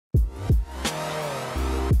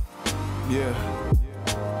Yeah.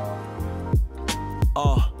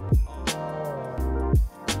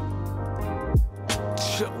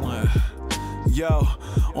 Chillann. Yo,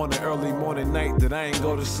 on an early morning night that I ain't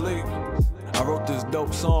go to sleep, I wrote this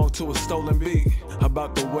dope song to a stolen beat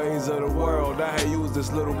about the ways of the world. I had used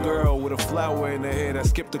this little girl with a flower in her hair that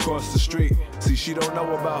skipped across the street. See, she don't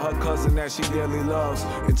know about her cousin that she dearly loves,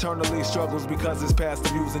 internally struggles because his past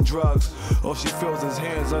abusing drugs. All she feels is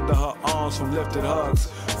hands under her arms from lifted hugs,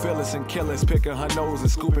 fearless and careless, picking her nose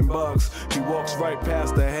and scooping bugs. He walks right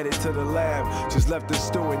past her, headed to the lab, just left the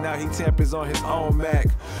stew and now he tampers on his own Mac.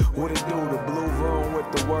 What it do? The blue room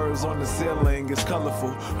with the words on the ceiling is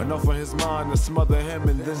colorful enough for his mind to smother him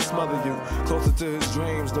and then smother you. Closer to his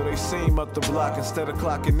dreams, though they seem up the block. Instead of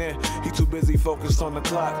clocking in, he too busy focused on the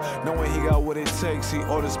clock, knowing he got what it takes. He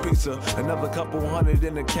orders pizza, another couple hundred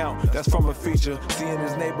in the count, that's from a feature. See, in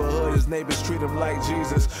his neighborhood, his neighbors treat him like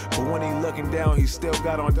Jesus, but when he looking down, he still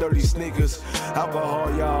got on dirty sneakers.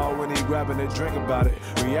 Alcohol, y'all, when he grabbing a drink about it.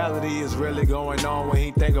 Reality is really going on when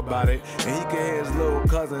he think about it, and he can hear his little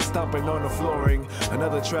cousin stomping on the flooring.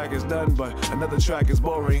 Another track is done, but another track is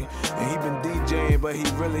boring. And he been DJing, but he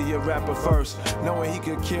really a rapper first, knowing he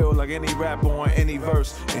could kill like any rapper on any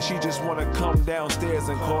verse. And she just wanna come downstairs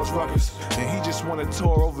and cause ruckus, and he just wanna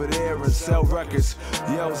tour over there and sell records.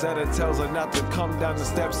 Yells at her, tells her not to come down the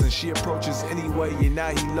steps, and she approaches anyway, and now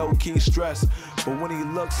he low-key stressed. But when he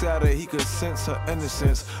looks at her, he could sense her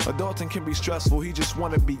innocence. Adulting can be stressful, he just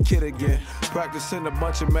wanna be kid again. Practicing a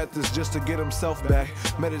bunch of methods just to get himself back.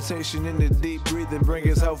 Meditation in the deep breathing, bring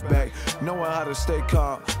his health back. Knowing how to stay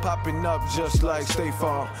calm, popping up just like Stay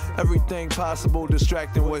Farm. Everything possible,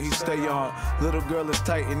 distracting what he stay on. Little girl is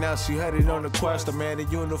tight and now she headed on a quest. A man in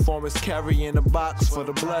uniform is carrying a box for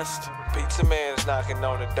the blessed. Pizza man's knocking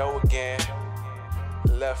on the door again.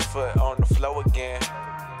 Left foot on the floor again.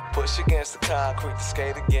 Push against the concrete to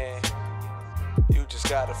skate again. You just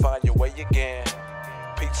gotta find your way again.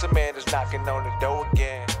 Pizza man is knocking on the door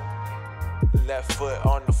again. Left foot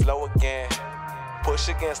on the floor again. Push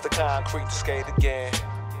against the concrete to skate again.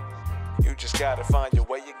 You just gotta find your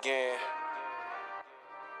way again.